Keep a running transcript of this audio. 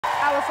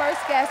Our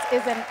first guest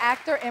is an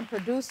actor and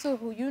producer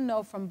who you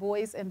know from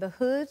Boys in the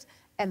Hood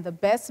and the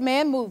Best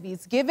Man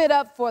movies. Give it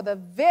up for the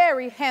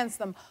very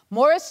handsome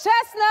Morris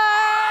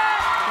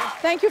Chestnut.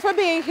 Thank you for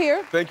being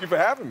here. Thank you for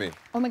having me.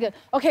 Oh my God.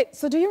 Okay,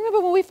 so do you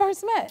remember when we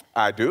first met?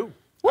 I do.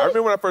 What? I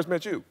remember when I first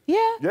met you. Yeah?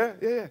 Yeah,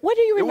 yeah, yeah. What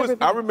do you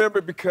remember? I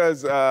remember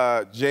because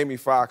Jamie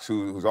Foxx,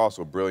 who's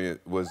also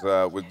brilliant, was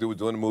doing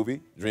the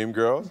movie,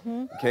 Dreamgirls,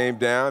 came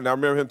down. And I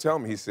remember him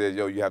telling me, he said,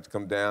 yo, you have to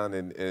come down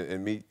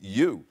and meet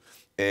you.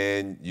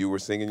 And you were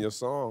singing your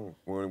song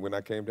when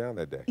I came down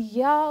that day.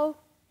 Yo,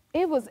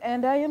 it was,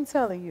 and I am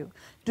telling you,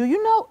 do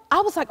you know,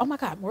 I was like, oh my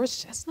God,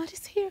 Morris Chestnut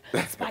is here.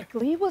 Spike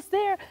Lee was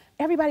there.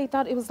 Everybody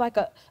thought it was like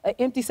an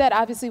empty set,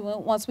 obviously,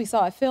 once we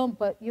saw a film,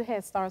 but you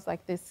had stars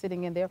like this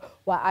sitting in there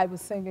while I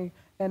was singing,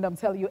 and I'm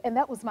telling you, and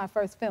that was my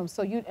first film.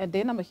 So and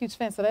then I'm a huge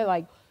fan, so they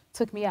like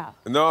took me out.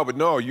 No, but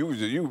no,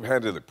 you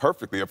handled it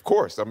perfectly, of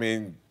course. I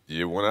mean,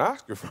 you won an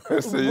Oscar for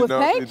it, so you know.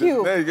 Thank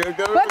you. But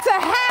to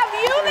have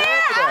you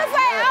there, I was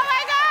like, oh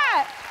my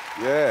God.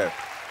 Yeah.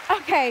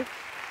 Okay.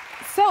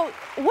 So,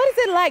 what is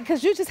it like?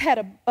 Because you just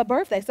had a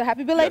birthday, so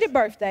happy belated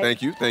birthday.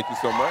 Thank you. Thank you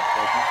so much.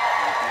 Thank you.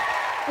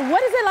 Thank you.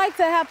 What is it like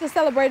to have to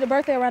celebrate a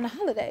birthday around the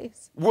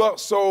holidays? Well,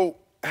 so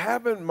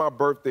having my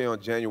birthday on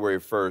January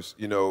 1st,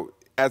 you know,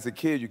 as a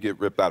kid, you get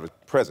ripped out of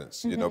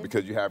presents, you know,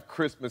 because you have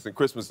Christmas, and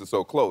Christmas is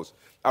so close.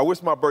 I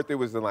wish my birthday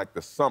was in, like,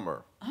 the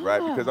summer,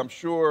 right? Because I'm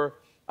sure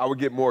I would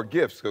get more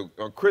gifts. 'Cause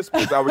on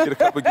Christmas, I would get a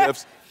couple of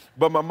gifts.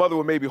 But my mother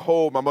would maybe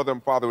hold, my mother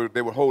and father,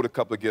 they would hold a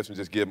couple of gifts and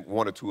just give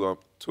one or two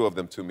of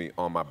them to me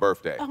on my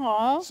birthday.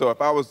 Aww. So if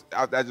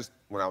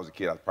when I was a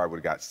kid, I probably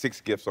would have got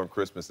 6 gifts on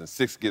Christmas and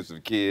 6 gifts for the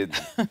kids.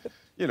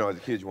 You know, as a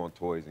kid, you want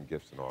toys and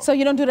gifts and all. So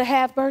you don't do the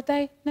half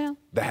birthday now?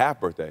 The half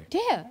birthday?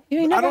 Yeah.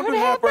 You ain't never heard of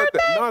half birthday?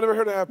 No, I never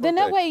heard of half birthday. Then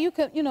that way you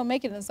could, you know,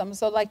 make it in something.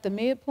 So like the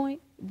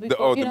midpoint?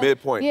 Before, the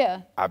midpoint?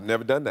 Yeah. I've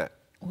never done that.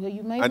 Well,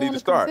 you may I need to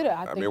start. Consider.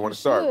 I may want to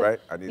start, right?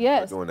 I need to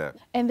start doing that.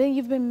 And then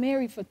you've been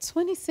married for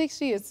 26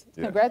 years.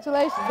 Yeah.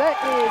 Congratulations. That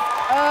is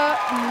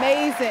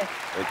amazing.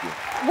 Thank you.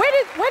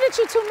 Where did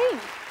you two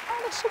meet?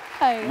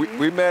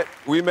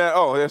 We met,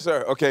 oh, yes,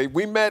 sir. Okay,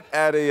 we met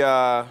at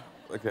a,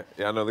 okay,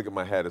 yeah, I know, look at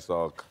my hat, it's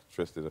all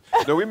twisted.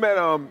 No, we met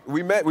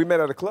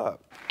at a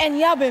club. And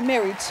y'all been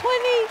married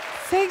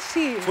 26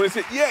 years.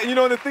 26, yeah, you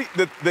know,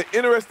 the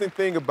interesting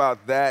thing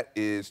about that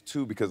is,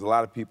 too, because a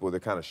lot of people, they're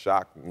kind of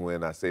shocked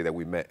when I say that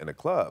we met in a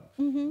club.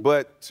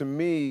 But to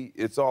me,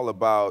 it's all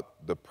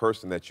about the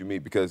person that you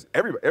meet, because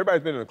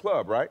everybody's been in a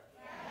club, right?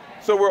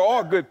 So we're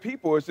all good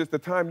people, it's just the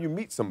time you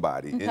meet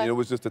somebody, and it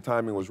was just the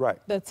timing was right.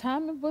 The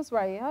timing was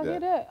right, I hear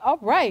that. All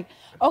right.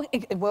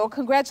 Okay, well,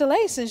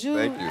 congratulations. You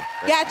Thank you.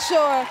 got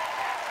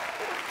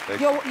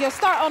your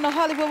start on the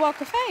Hollywood Walk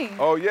of Fame.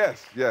 Oh,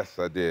 yes, yes,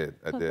 I did.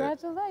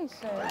 Congratulations.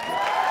 Thank you.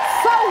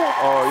 So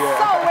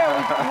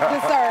well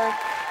deserved.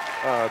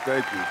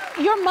 Thank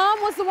you. Your mom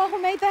was the one who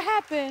made that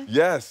happen.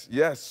 Yes,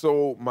 yes.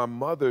 So my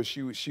mother,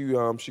 she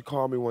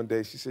called me one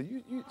day. She said,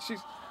 she's.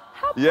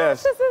 How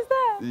precious is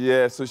that?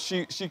 Yeah. So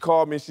she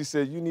called me and she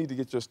said, you need to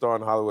get your star on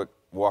the Hollywood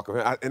Walk of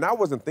Fame. And I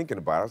wasn't thinking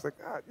about it. I was like,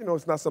 you know,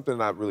 it's not something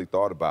that I really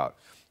thought about.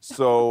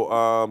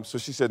 So so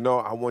she said, no,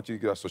 I want you to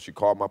get up. So she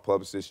called my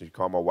publicist and she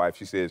called my wife.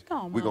 She says,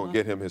 we're gonna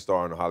get him his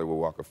star on the Hollywood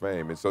Walk of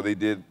Fame. And so they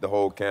did the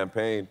whole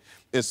campaign.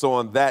 And so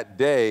on that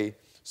day,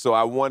 so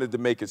I wanted to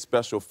make it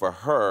special for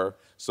her,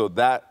 so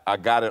that I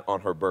got it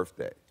on her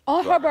birthday.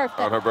 On her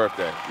birthday? On her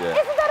birthday, yeah.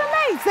 Isn't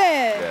that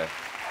amazing? Yeah,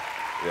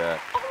 yeah.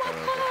 Oh my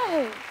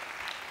God.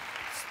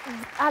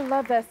 I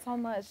love that so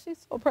much.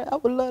 She's so precious. I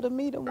would love to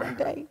meet her one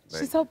day.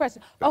 She's so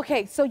precious.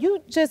 Okay, so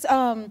you just,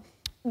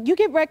 you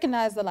get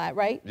recognized a lot,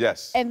 right?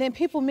 Yes. And then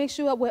people mix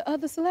you up with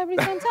other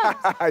celebrities sometimes.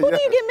 Who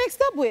do you get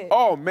mixed up with?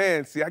 Oh,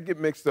 man, see, I get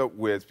mixed up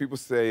with, people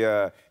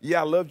say,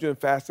 yeah, I loved you in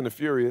Fast and the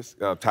Furious.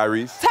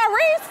 Tyrese.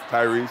 Tyrese?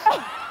 Tyrese.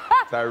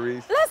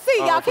 Tyrese. Let's see,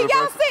 y'all. Can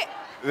y'all see?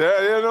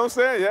 Yeah, you know what I'm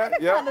saying? Yeah,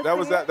 yeah.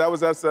 That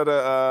was us at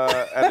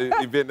an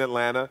event in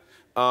Atlanta.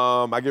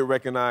 I get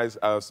recognized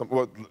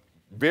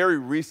very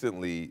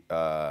recently,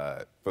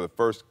 for the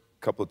first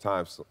couple of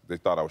times, they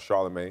thought I was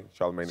Charlemagne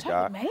the guy.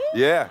 Charlemagne?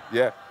 Yeah,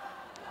 yeah.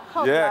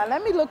 Oh, God,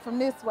 let me look from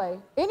this way.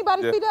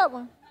 Anybody see that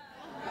one?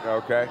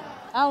 Okay.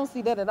 I don't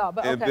see that at all,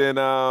 but and okay. Then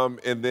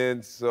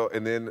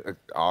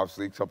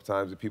obviously a couple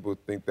times people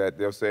think that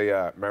they'll say,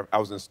 I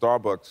was in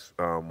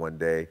Starbucks one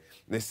day,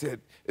 and they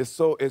said,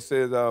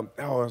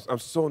 oh, I'm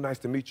so nice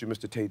to meet you,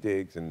 Mr. Taye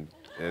Diggs, and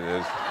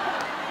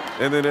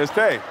then there's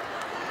Taye.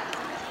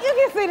 You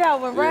can see that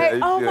one, right?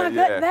 Yeah, oh my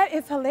God, that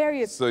is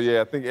hilarious. So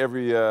yeah, I think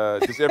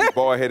just every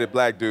bald-headed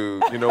black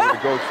dude, you know, with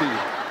a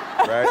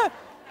goatee, right?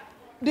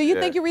 Do you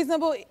think you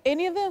resemble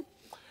any of them?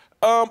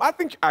 I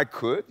think I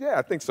could. Yeah,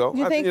 I think so.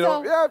 You think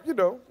so? Yeah, you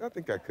know, I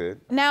think I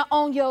could. Now,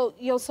 on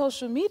your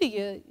social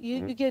media,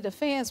 you give the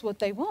fans what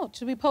they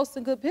want. You be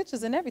posting good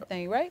pictures and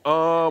everything, right?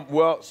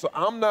 Well, so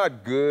I'm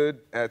not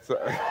good at... So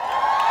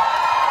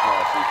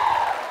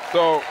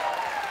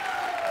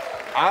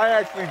I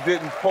actually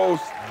didn't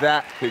post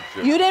that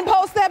picture. You didn't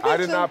post that picture? I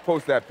did not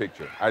post that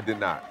picture. I did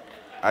not.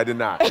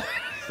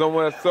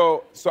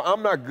 So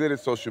I'm not good at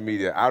social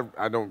media.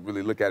 I don't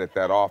really look at it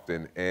that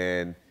often.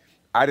 And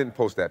I didn't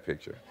post that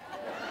picture.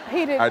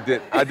 He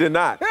didn't. I did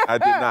not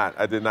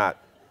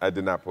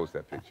post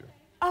that picture.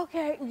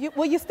 Okay,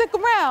 will you stick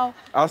around?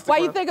 I'll stick while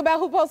around. you think about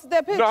who posted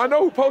that picture? No, I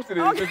know who posted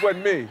it. Okay. It just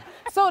wasn't me.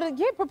 So to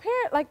get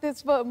prepared like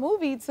this for a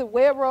movie, to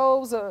wear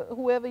robes or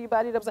whoever you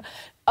bodied up,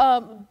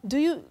 do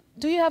you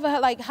ever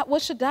have, like,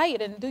 what's your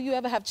diet, and do you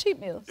ever have cheat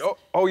meals?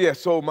 Oh yeah.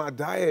 So my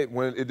diet,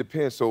 it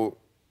depends. So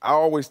I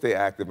always stay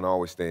active and I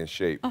always stay in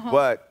shape,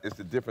 but it's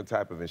a different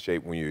type of in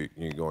shape when you're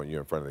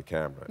in front of the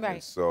camera. Right.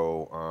 And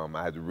so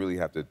I had to really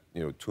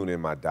tune in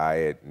my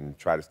diet and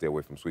try to stay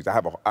away from sweets. I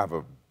have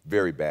a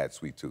very bad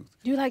sweet tooth.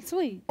 You like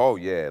sweet? Oh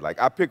yeah,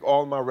 like I pick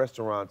all my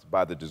restaurants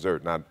by the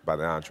dessert, not by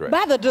the entree.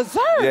 By the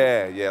dessert?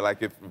 Yeah.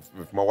 Like if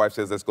my wife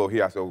says let's go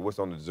here, I say, well, what's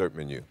on the dessert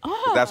menu?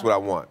 'Cause that's what I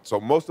want. So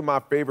most of my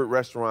favorite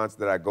restaurants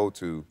that I go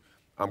to,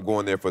 I'm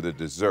going there for the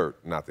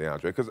dessert, not the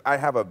entree, because I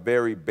have a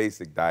very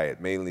basic diet,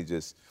 mainly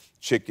just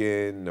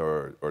chicken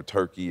or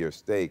turkey or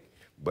steak.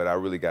 But I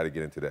really got to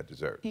get into that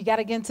dessert. You got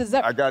to get into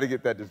dessert. I got to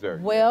get that dessert.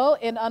 Well,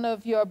 in honor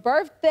of your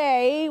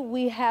birthday,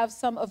 we have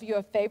some of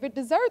your favorite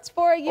desserts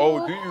for you.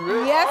 Oh, do you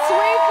really? Yes, we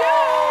do.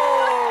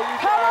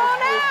 Come on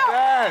out.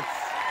 That.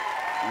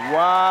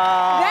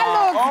 Wow. That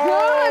looks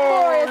good,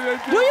 Morris.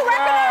 Do you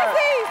recognize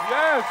these?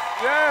 Yes.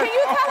 Can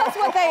you tell us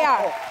what they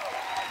are?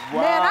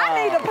 Wow. Man,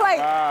 I need a plate.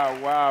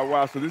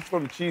 Wow. So this is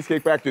from the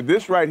Cheesecake Factory.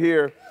 This right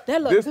here,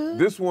 that looks good.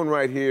 This one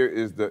right here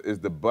is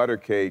the butter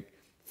cake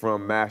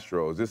from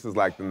Mastro's. This is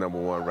like the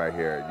 #1 right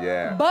here.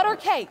 Yeah. Butter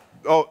cake.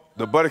 Oh,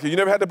 the butter cake. You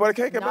never had the butter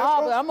cake at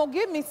Mastro's? No, but I'm gonna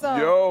get me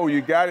some. Yo,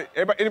 you got it.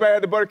 Anybody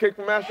had the butter cake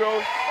from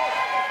Mastro's?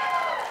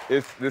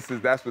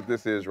 That's what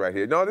this is right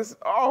here. No, this is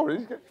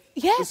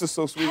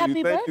so sweet.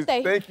 Happy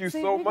birthday. Thank you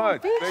so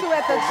much. Feed you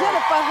at the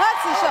Jennifer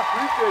Hudson show.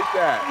 I appreciate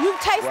that. You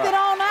taste it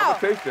on out.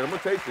 I'm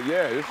gonna taste it.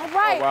 Yeah. All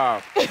right. Oh,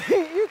 wow.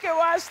 You can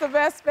watch The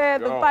Best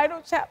Man, the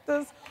final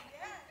chapters.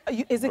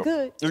 Is it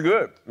good? It's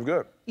good.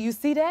 You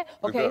see that?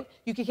 Okay. good.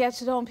 You can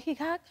catch it on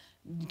Peacock.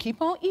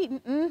 Keep on eating.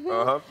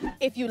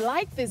 If you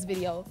like this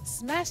video,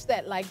 smash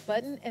that like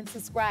button and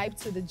subscribe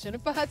to the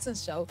Jennifer Hudson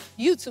Show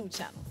YouTube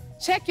channel.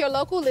 Check your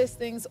local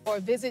listings or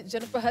visit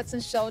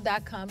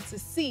jenniferhudsonshow.com to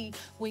see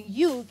when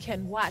you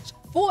can watch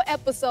full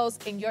episodes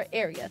in your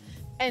area.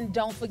 And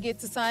don't forget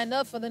to sign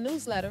up for the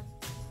newsletter.